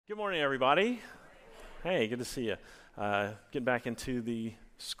Good morning, everybody. Hey, good to see you. Getting back into the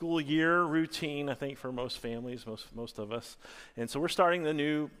school year routine, I think, for most families, most of us. And so we're starting the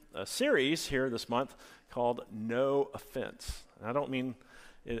new series here this month called No Offense. And I don't mean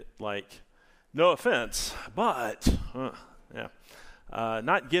it like no offense, but,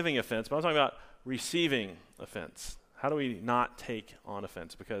 not giving offense, but I'm talking about receiving offense. How do we not take on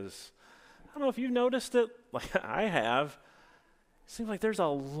offense? Because I don't know if you've noticed it, like I have. It seems like there's a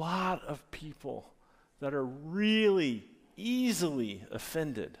lot of people that are really easily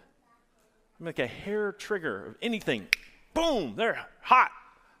offended. Like a hair trigger of anything, boom, they're hot,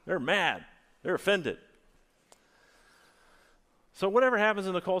 they're mad, they're offended. So whatever happens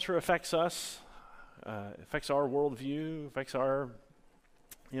in the culture affects us, affects our worldview, affects our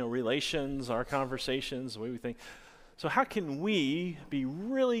relations, our conversations, the way we think. So how can we be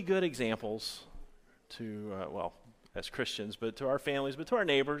really good examples to, as Christians, but to our families, but to our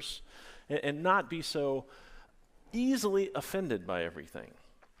neighbors, and not be so easily offended by everything?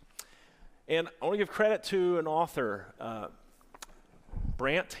 And I want to give credit to an author,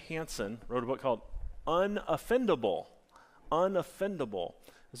 Brant Hansen, wrote a book called Unoffendable. Unoffendable.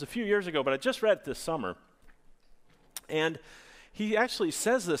 It was a few years ago, but I just read it this summer. And he actually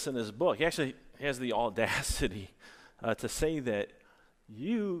says this in his book. He actually has the audacity to say that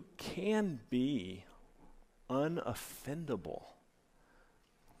you can be unoffendable.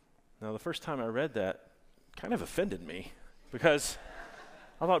 Now, the first time I read that kind of offended me because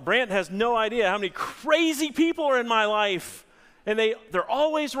I thought Brant has no idea how many crazy people are in my life, and they're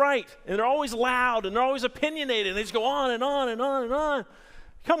always right, and they're always loud, and they're always opinionated, and they just go on and on and on and on.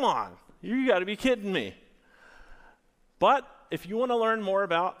 Come on, you got to be kidding me. But if you want to learn more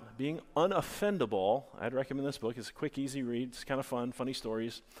about being unoffendable, I'd recommend this book. It's a quick, easy read. It's kind of fun, funny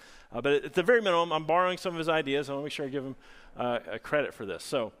stories. But at the very minimum, I'm borrowing some of his ideas. I want to make sure I give him credit for this.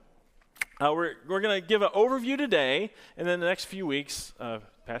 So we're going to give an overview today, and then the next few weeks,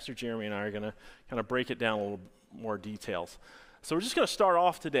 Pastor Jeremy and I are going to kind of break it down a little more details. So we're just going to start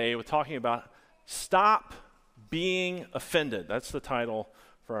off today with talking about Stop Being Offended. That's the title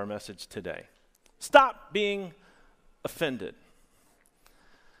for our message today. Stop being offended.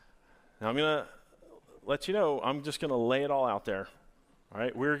 Now I'm going to let you know, I'm just going to lay it all out there. All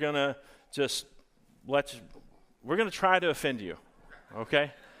right, we're going to try to offend you,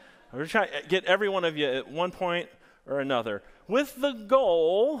 okay? We're going to try to get every one of you at one point or another with the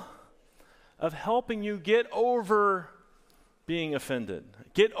goal of helping you get over being offended,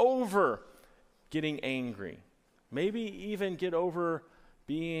 get over getting angry, maybe even get over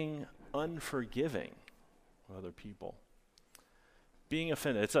being unforgiving of other people. Being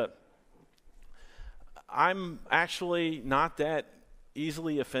offended, I'm actually not that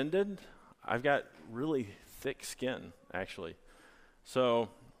easily offended. I've got really thick skin, actually. So,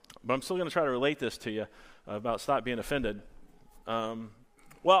 but I'm still going to try to relate this to you about stop being offended. I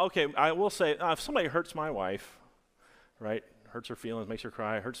will say, if somebody hurts my wife, right, hurts her feelings, makes her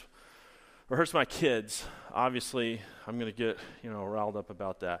cry, hurts my kids, obviously I'm going to get, riled up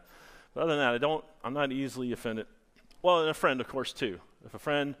about that. But other than that, I'm not easily offended. Well, and a friend, of course, too. If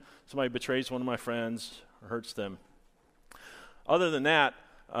somebody betrays one of my friends or hurts them. Other than that,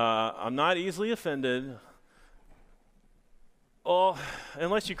 I'm not easily offended. Well,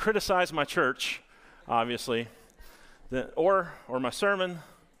 unless you criticize my church, obviously, or my sermon,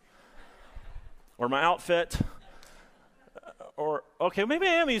 or my outfit, maybe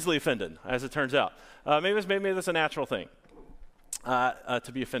I am easily offended, as it turns out. Maybe that's a natural thing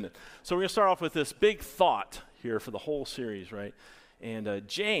to be offended. So we're going to start off with this big thought here for the whole series, right? And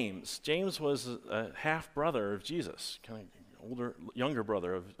James was a half-brother of Jesus, kind of younger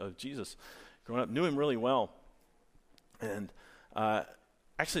brother of Jesus. Growing up, knew him really well. And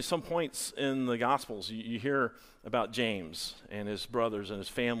actually, some points in the Gospels, you hear about James and his brothers and his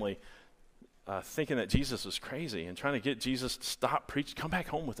family thinking that Jesus was crazy and trying to get Jesus to stop preaching, come back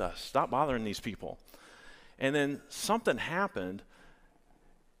home with us, stop bothering these people. And then something happened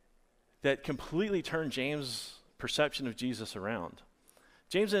that completely turned James' perception of Jesus around.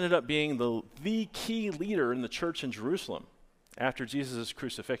 James ended up being the key leader in the church in Jerusalem after Jesus'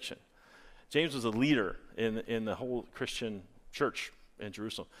 crucifixion. James was a leader in the whole Christian church in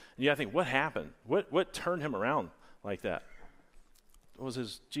Jerusalem. And you gotta think, what happened? What turned him around like that? It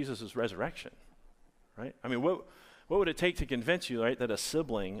was Jesus' resurrection, right? I mean, what would it take to convince you, right, that a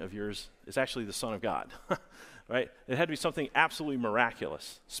sibling of yours is actually the Son of God, right? It had to be something absolutely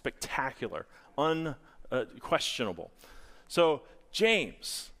miraculous, spectacular, unquestionable. So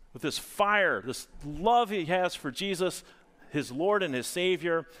James, with this fire, this love he has for Jesus, his Lord and his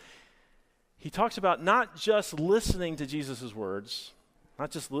Savior, he talks about not just listening to Jesus' words, Not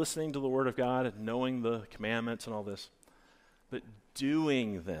just listening to the Word of God and knowing the commandments and all this, but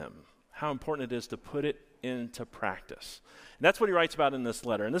doing them. How important it is to put it into practice. And that's what he writes about in this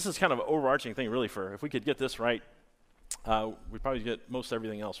letter. And this is kind of an overarching thing, really, for if we could get this right, we'd probably get most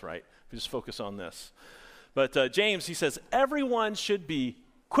everything else right if we just focus on this. But James, he says, everyone should be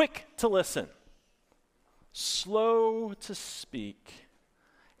quick to listen, slow to speak,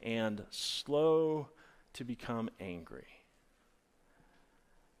 and slow to become angry.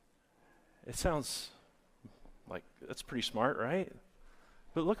 It sounds like that's pretty smart, right?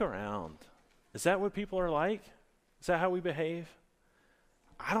 But look around. Is that what people are like? Is that how we behave?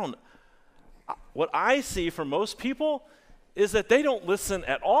 What I see from most people is that they don't listen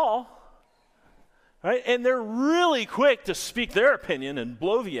at all, right? And they're really quick to speak their opinion and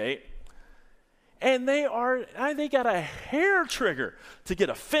bloviate. And they got a hair trigger to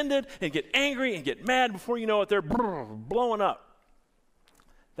get offended and get angry and get mad before you know it, they're blowing up.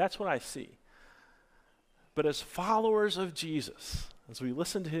 That's what I see. But as followers of Jesus, as we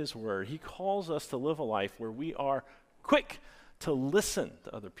listen to his word, he calls us to live a life where we are quick to listen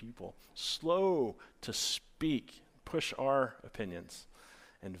to other people, slow to speak, push our opinions,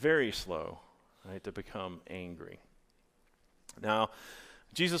 and very slow, right, to become angry. Now,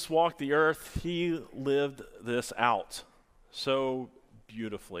 Jesus walked the earth. He lived this out so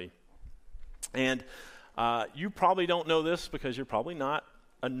beautifully. And you probably don't know this because you're probably not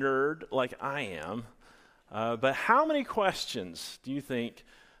a nerd like I am. But how many questions do you think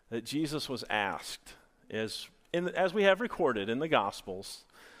that Jesus was asked as we have recorded in the Gospels?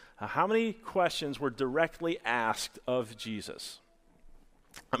 How many questions were directly asked of Jesus?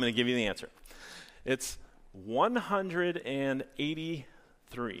 I'm going to give you the answer. It's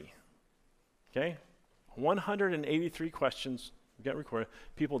 183. Okay? 183 questions got recorded.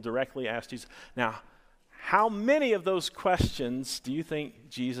 People directly asked Jesus. Now, how many of those questions do you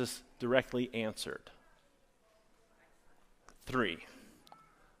think Jesus directly answered? 3.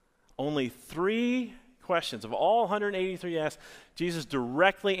 Only 3 questions. Of all 183 asked, Jesus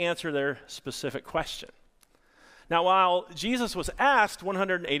directly answered their specific question. Now, while Jesus was asked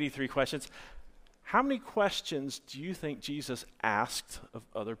 183 questions, how many questions do you think Jesus asked of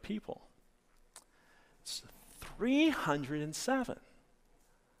other people? It's 307.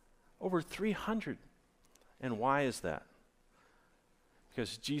 Over 300. And why is that?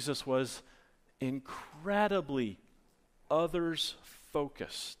 Because Jesus was incredibly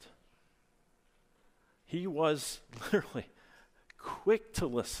others-focused. He was literally quick to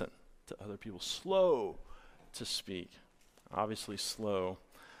listen to other people, slow to speak, obviously slow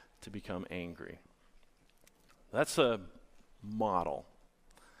to become angry. That's a model.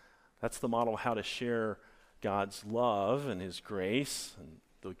 That's the model of how to share God's love and his grace and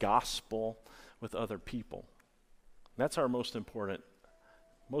the gospel with other people. That's our most important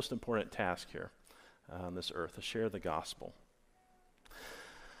task here on this earth, to share the gospel.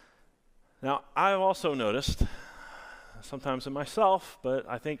 Now, I've also noticed, sometimes in myself, but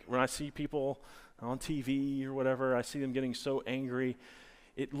I think when I see people on TV or whatever, I see them getting so angry,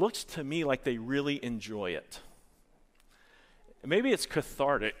 it looks to me like they really enjoy it. Maybe it's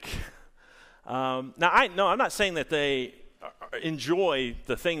cathartic. I'm not saying that they enjoy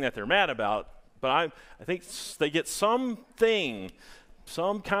the thing that they're mad about, but I think they get some kind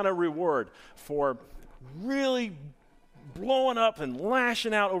of reward for really blowing up and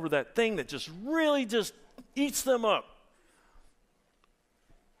lashing out over that thing that just really just eats them up.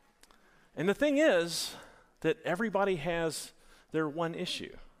 And the thing is that everybody has their one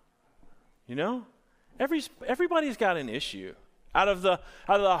issue. You know? Everybody's got an issue. Out of the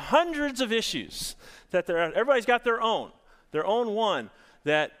hundreds of issues that everybody's got their own one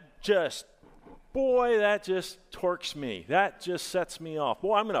that just torques me. That just sets me off.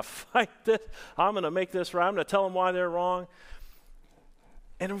 Boy, I'm going to fight this. I'm going to make this right. I'm going to tell them why they're wrong.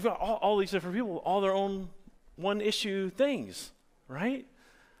 And we've got all these different people, all their own one-issue things, right?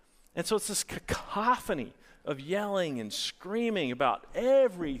 And so it's this cacophony of yelling and screaming about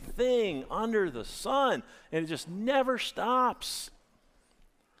everything under the sun, and it just never stops.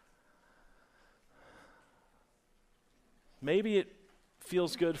 Maybe it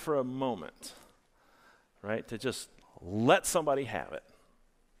feels good for a moment, right, to just let somebody have it.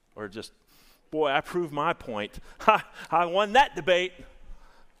 Or just, boy, I proved my point. I won that debate.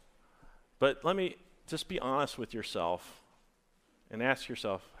 But let me just be honest with yourself and ask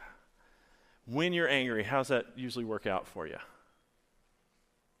yourself, when you're angry, how's that usually work out for you?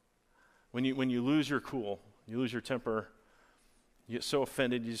 When you lose your cool, you lose your temper, you get so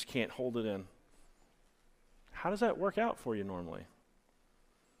offended you just can't hold it in. How does that work out for you normally?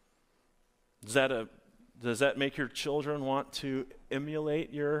 Does that Does that make your children want to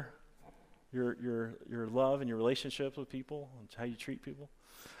emulate your love and your relationships with people and how you treat people?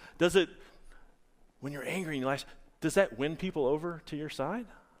 Does it, when you're angry in your life, does that win people over to your side?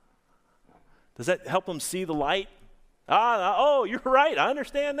 Does that help them see the light? Oh, you're right. I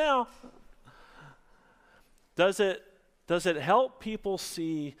understand now. Does it help people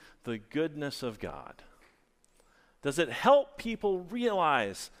see the goodness of God? Does it help people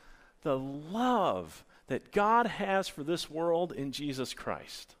realize the love that God has for this world in Jesus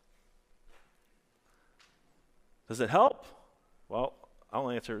Christ? Does it help? Well, I'll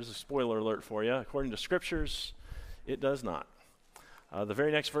answer. This is a spoiler alert for you. According to Scriptures, it does not. The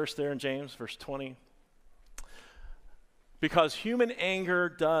very next verse there in James, verse 20. Because human anger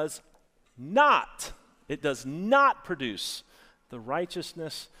does not produce the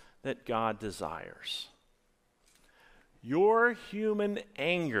righteousness that God desires. Your human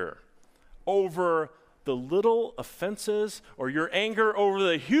anger over the little offenses or your anger over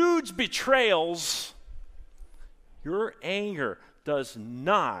the huge betrayals, your anger does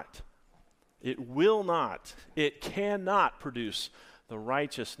not, it will not, it cannot produce the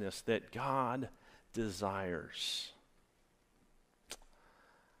righteousness that God desires.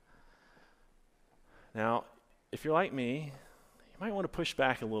 Now, if you're like me, you might want to push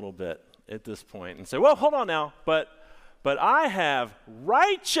back a little bit at this point and say, well, hold on now, but I have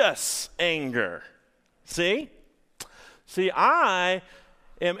righteous anger. See, I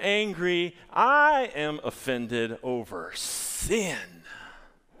am angry, I am offended over sin.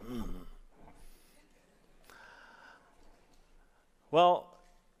 Well,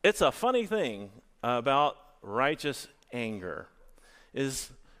 it's a funny thing about righteous anger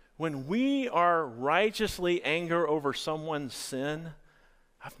is when we are righteously angry over someone's sin,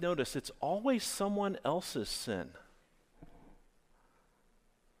 I've noticed it's always someone else's sin.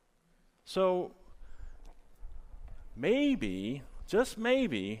 So maybe, just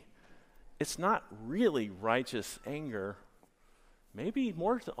maybe, it's not really righteous anger. Maybe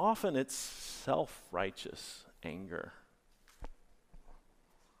more often it's self-righteous anger.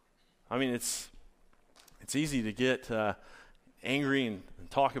 I mean, it's easy to get angry and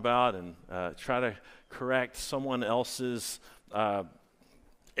talk about and try to correct someone else's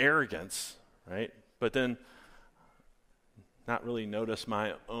arrogance, right? But then not really notice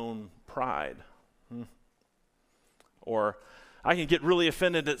my own pride. Or I can get really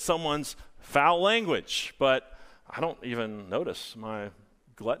offended at someone's foul language, but I don't even notice my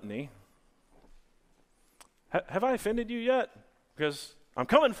gluttony. Have I offended you yet? Because I'm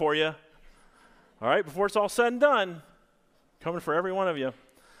coming for you. All right, before it's all said and done, coming for every one of you.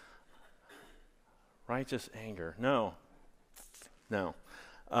 Righteous anger. No.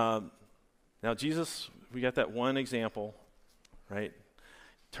 Now, Jesus, we got that one example, right?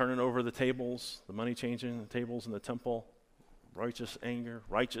 Turning over the tables, the money changing the tables in the temple. Righteous anger,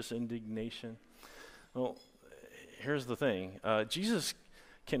 righteous indignation. Well, here's the thing. Jesus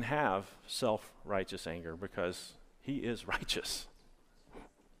can have self-righteous anger because he is righteous.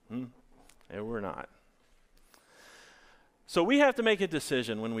 And we're not. So we have to make a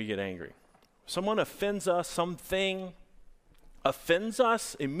decision when we get angry. Someone offends us, something offends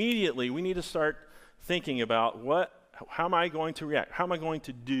us, immediately we need to start thinking about how am I going to react? How am I going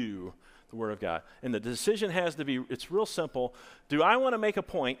to do the Word of God? And the decision has to be, it's real simple. Do I want to make a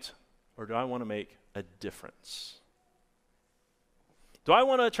point or do I want to make a difference? Do I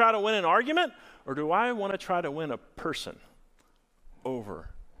want to try to win an argument or do I want to try to win a person over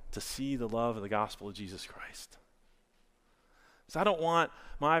to see the love of the gospel of Jesus Christ? So I don't want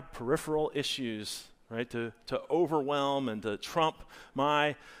my peripheral issues, right, to overwhelm and to trump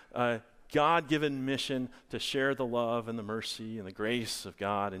my God-given mission to share the love and the mercy and the grace of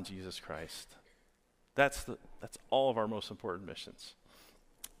God in Jesus Christ. That's all of our most important missions.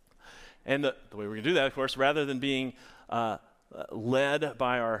 And the way we're going to do that, of course, rather than being led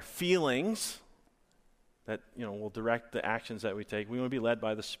by our feelings that will direct the actions that we take, we want to be led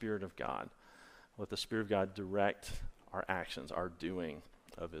by the Spirit of God. Let the Spirit of God direct our actions, our doing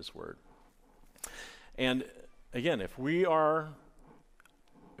of His Word. And again, if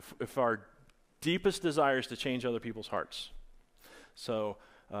our deepest desire is to change other people's hearts, so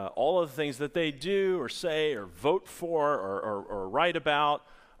all of the things that they do or say or vote for or write about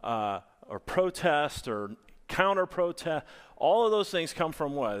or protest or counter-protest, all of those things come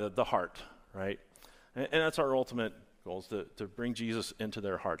from what? The heart, right? And that's our ultimate goal, is to bring Jesus into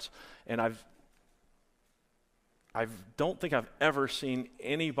their hearts. And I don't think I've ever seen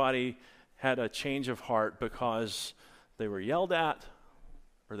anybody had a change of heart because they were yelled at,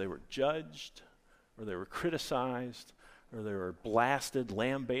 or they were judged, or they were criticized, or they were blasted,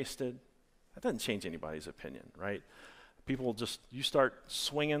 lambasted. That doesn't change anybody's opinion, right? People just, you start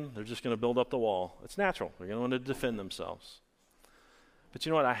swinging, they're just going to build up the wall. It's natural. They're going to want to defend themselves. But you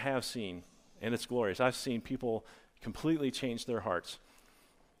know what I have seen, and it's glorious. I've seen people completely change their hearts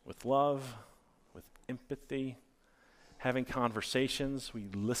with love, with empathy, having conversations. We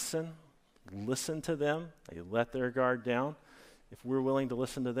listen to them. They let their guard down. If we're willing to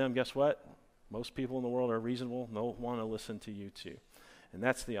listen to them, guess what? Most people in the world are reasonable. They'll want to listen to you too. And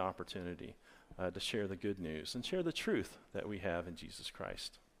that's the opportunity to share the good news and share the truth that we have in Jesus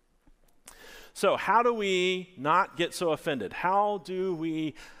Christ. So how do we not get so offended? How do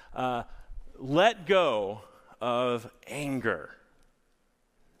we let go of anger?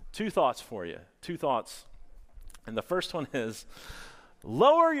 Two thoughts for you. Two thoughts. And the first one is,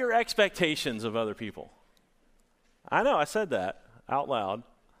 lower your expectations of other people. I know, I said that out loud.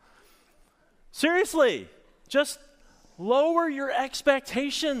 Seriously, just lower your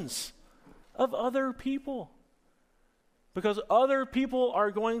expectations of other people, because other people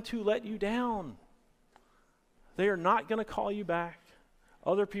are going to let you down. They are not going to call you back.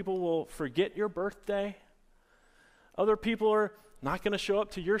 Other people will forget your birthday. Other people are not going to show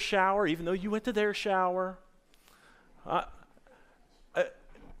up to your shower even though you went to their shower.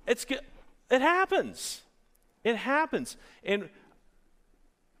 It happens. It happens. And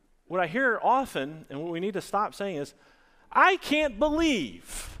what I hear often, and what we need to stop saying is, I can't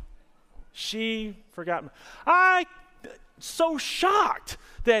believe she forgot me. I'm so shocked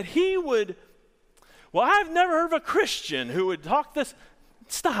that he would, well, I've never heard of a Christian who would talk this.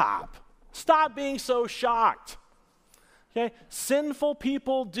 Stop. Stop being so shocked. Okay? Sinful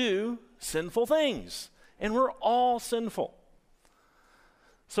people do sinful things, and we're all sinful.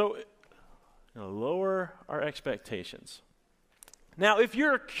 So, lower our expectations. Now, if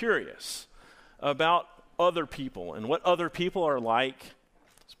you're curious about other people and what other people are like,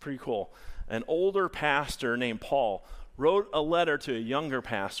 it's pretty cool. An older pastor named Paul wrote a letter to a younger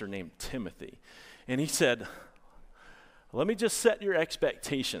pastor named Timothy. And he said, let me just set your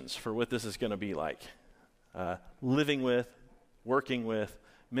expectations for what this is going to be like. Living with, working with,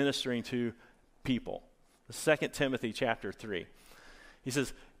 ministering to people. 2 Timothy chapter 3. He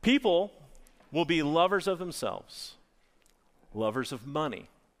says, people will be lovers of themselves, lovers of money,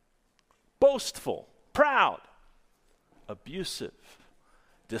 boastful, proud, abusive,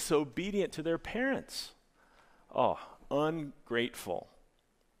 disobedient to their parents, ungrateful,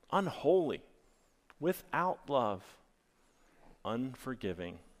 unholy, without love,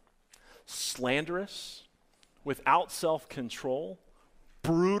 unforgiving, slanderous, without self-control,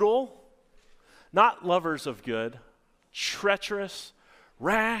 brutal, not lovers of good, treacherous,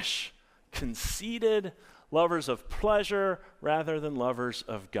 rash, conceited, lovers of pleasure rather than lovers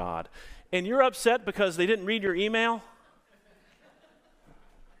of God. And you're upset because they didn't read your email?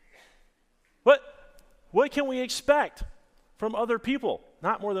 What can we expect from other people?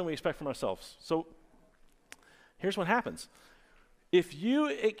 Not more than we expect from ourselves. So here's what happens. If you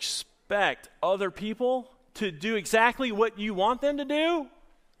expect other people to do exactly what you want them to do,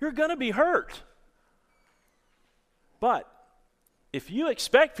 you're going to be hurt. But if you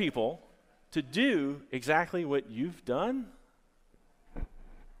expect people to do exactly what you've done, well,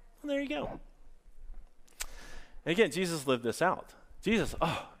 there you go. And again, Jesus lived this out. Jesus,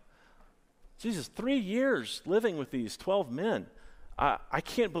 3 years living with these 12 men. I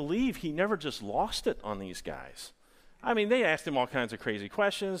can't believe he never just lost it on these guys. I mean, they asked him all kinds of crazy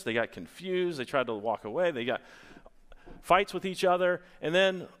questions. They got confused. They tried to walk away. They got fights with each other. And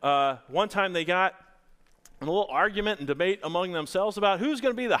then one time they got in a little argument and debate among themselves about who's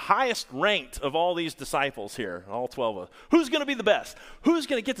going to be the highest ranked of all these disciples here, all 12 of us. Who's going to be the best? Who's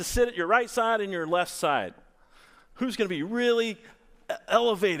going to get to sit at your right side and your left side? Who's going to be really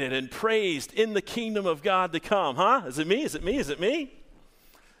elevated and praised in the kingdom of God to come, huh? Is it me? Is it me? Is it me?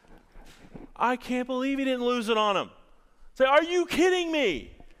 I can't believe he didn't lose it on him. Say, are you kidding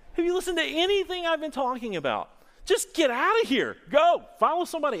me? Have you listened to anything I've been talking about? Just get out of here. Go. Follow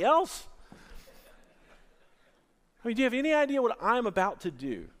somebody else. I mean, do you have any idea what I'm about to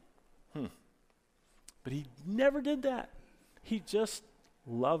do? But he never did that. He just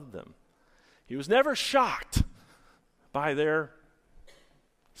loved them. He was never shocked by their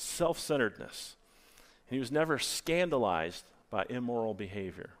self-centeredness. He was never scandalized by immoral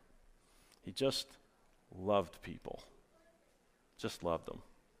behavior. He just loved people. Just loved them.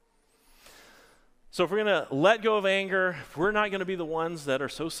 So if we're going to let go of anger, if we're not going to be the ones that are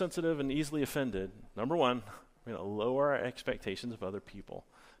so sensitive and easily offended, number one, we're going to lower our expectations of other people,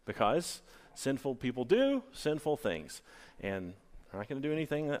 because sinful people do sinful things, and they're not going to do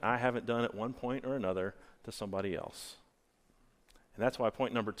anything that I haven't done at one point or another to somebody else. And that's why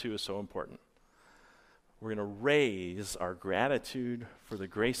point number 2 is so important. We're going to raise our gratitude for the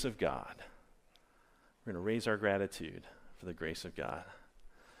grace of God. We're going to raise our gratitude for the grace of God.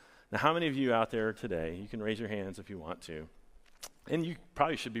 Now, how many of you out there today, you can raise your hands if you want to, and you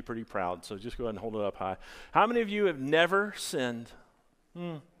probably should be pretty proud, so just go ahead and hold it up high. How many of you have never sinned?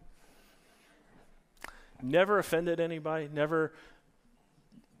 Never offended anybody? Never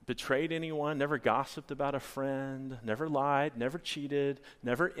betrayed anyone? Never gossiped about a friend? Never lied? Never cheated?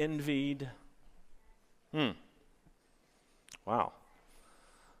 Never envied? Wow. Well,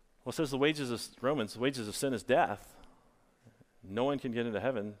 it says the wages of sin is death. No one can get into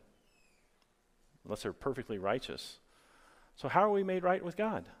heaven unless they're perfectly righteous. So how are we made right with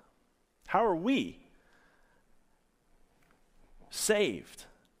God? How are we saved?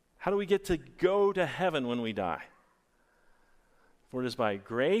 How do we get to go to heaven when we die? For it is by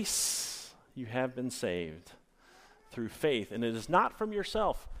grace you have been saved through faith, and it is not from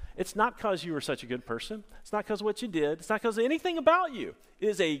yourself. It's not because you were such a good person. It's not because of what you did. It's not because of anything about you. It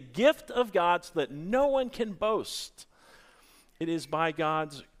is a gift of God so that no one can boast. It is by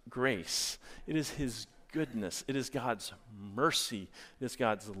God's grace. It is his goodness. It is God's mercy. It is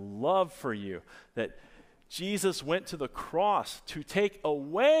God's love for you that Jesus went to the cross to take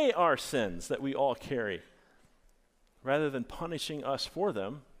away our sins that we all carry. Rather than punishing us for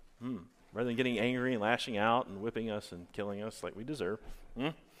them, rather than getting angry and lashing out and whipping us and killing us like we deserve,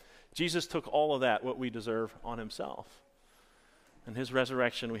 Jesus took all of that, what we deserve, on himself. In his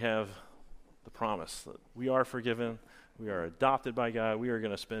resurrection, we have the promise that we are forgiven, we are adopted by God, we are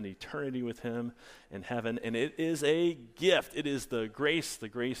going to spend eternity with him in heaven, and it is a gift. It is the grace,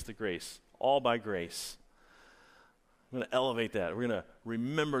 all by grace. We're going to elevate that. We're going to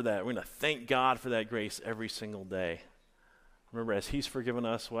remember that. We're going to thank God for that grace every single day. Remember, as he's forgiven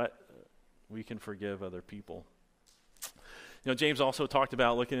us, we can forgive other people. James also talked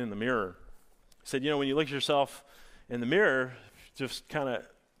about looking in the mirror. He said, when you look at yourself in the mirror, just kind of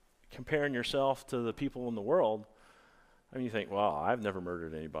comparing yourself to the people in the world, you think, well, I've never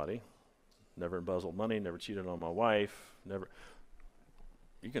murdered anybody, never embezzled money, never cheated on my wife, never.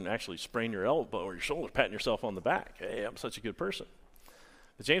 You can actually sprain your elbow or your shoulder, patting yourself on the back. Hey, I'm such a good person.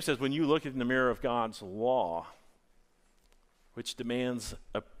 But James says, when you look in the mirror of God's law, which demands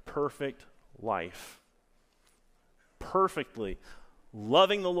a perfect life, perfectly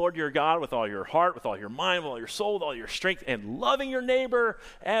loving the Lord your God with all your heart, with all your mind, with all your soul, with all your strength, and loving your neighbor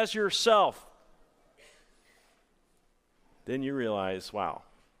as yourself, then you realize, wow,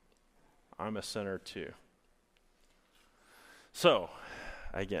 I'm a sinner too. So,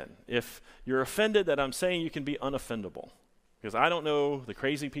 again, if you're offended that I'm saying you can be unoffendable, because I don't know the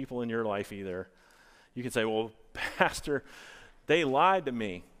crazy people in your life either, you can say, well, Pastor, they lied to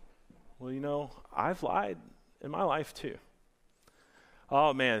me. Well, I've lied in my life too.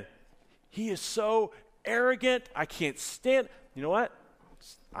 Oh man, he is so arrogant. I can't stand. You know what?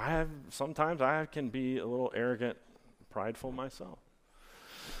 Sometimes I can be a little arrogant, prideful myself.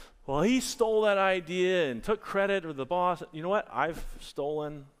 Well, he stole that idea and took credit, or the boss. You know what? I've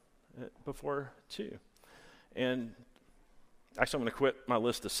stolen it before too. And actually, I'm going to quit my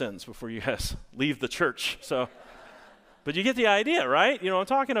list of sins before you guys leave the church. But you get the idea, right? You know what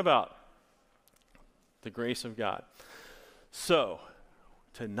I'm talking about. The grace of God. So,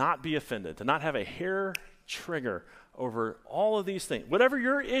 to not be offended, to not have a hair trigger over all of these things, whatever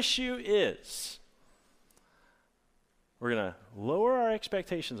your issue is, we're going to lower our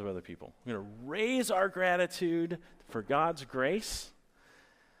expectations of other people. We're going to raise our gratitude for God's grace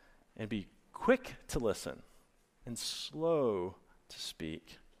and be quick to listen and slow to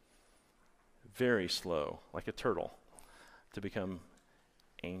speak. Very slow, like a turtle, to become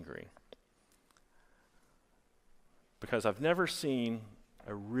angry. Because I've never seen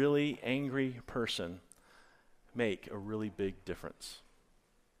a really angry person make a really big difference.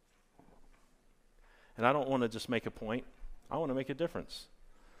 And I don't want to just make a point. I want to make a difference.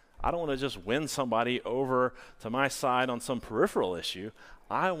 I don't want to just win somebody over to my side on some peripheral issue.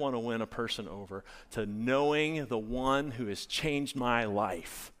 I want to win a person over to knowing the one who has changed my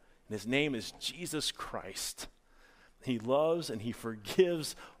life. And his name is Jesus Christ. He loves and he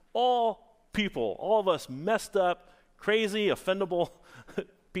forgives all people, all of us messed up, crazy, offendable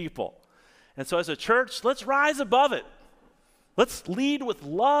people. And so as a church, let's rise above it. Let's lead with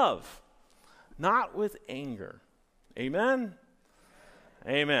love, not with anger. Amen?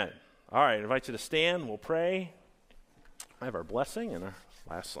 Amen. All right, I invite you to stand. We'll pray. I have our blessing and our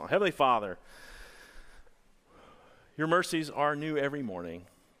last song. Heavenly Father, your mercies are new every morning.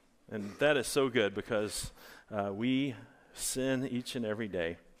 And that is so good because we sin each and every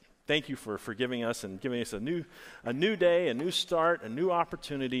day. thank you for forgiving us and giving us a new day, a new start, a new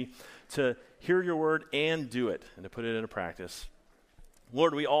opportunity to hear your word and do it and to put it into practice.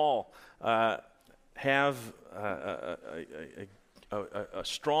 Lord, we all have a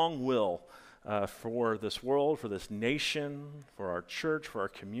strong will for this world, for this nation, for our church, for our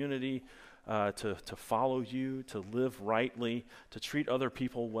community, to follow you, to live rightly, to treat other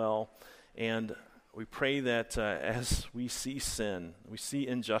people well. And we pray that as we see sin, we see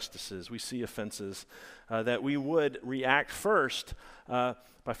injustices, we see offenses, that we would react first by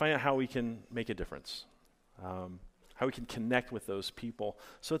finding out how we can make a difference, how we can connect with those people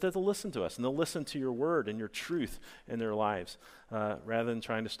so that they'll listen to us and they'll listen to your word and your truth in their lives, rather than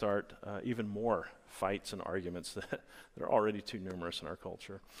trying to start even more fights and arguments that are already too numerous in our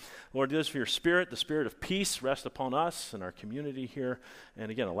culture. Lord, do this for your Spirit, the Spirit of peace rest upon us and our community here, and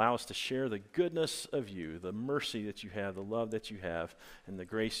again, allow us to share the goodness of you, the mercy that you have, the love that you have, and the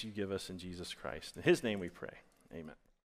grace you give us in Jesus Christ. In his name we pray. Amen.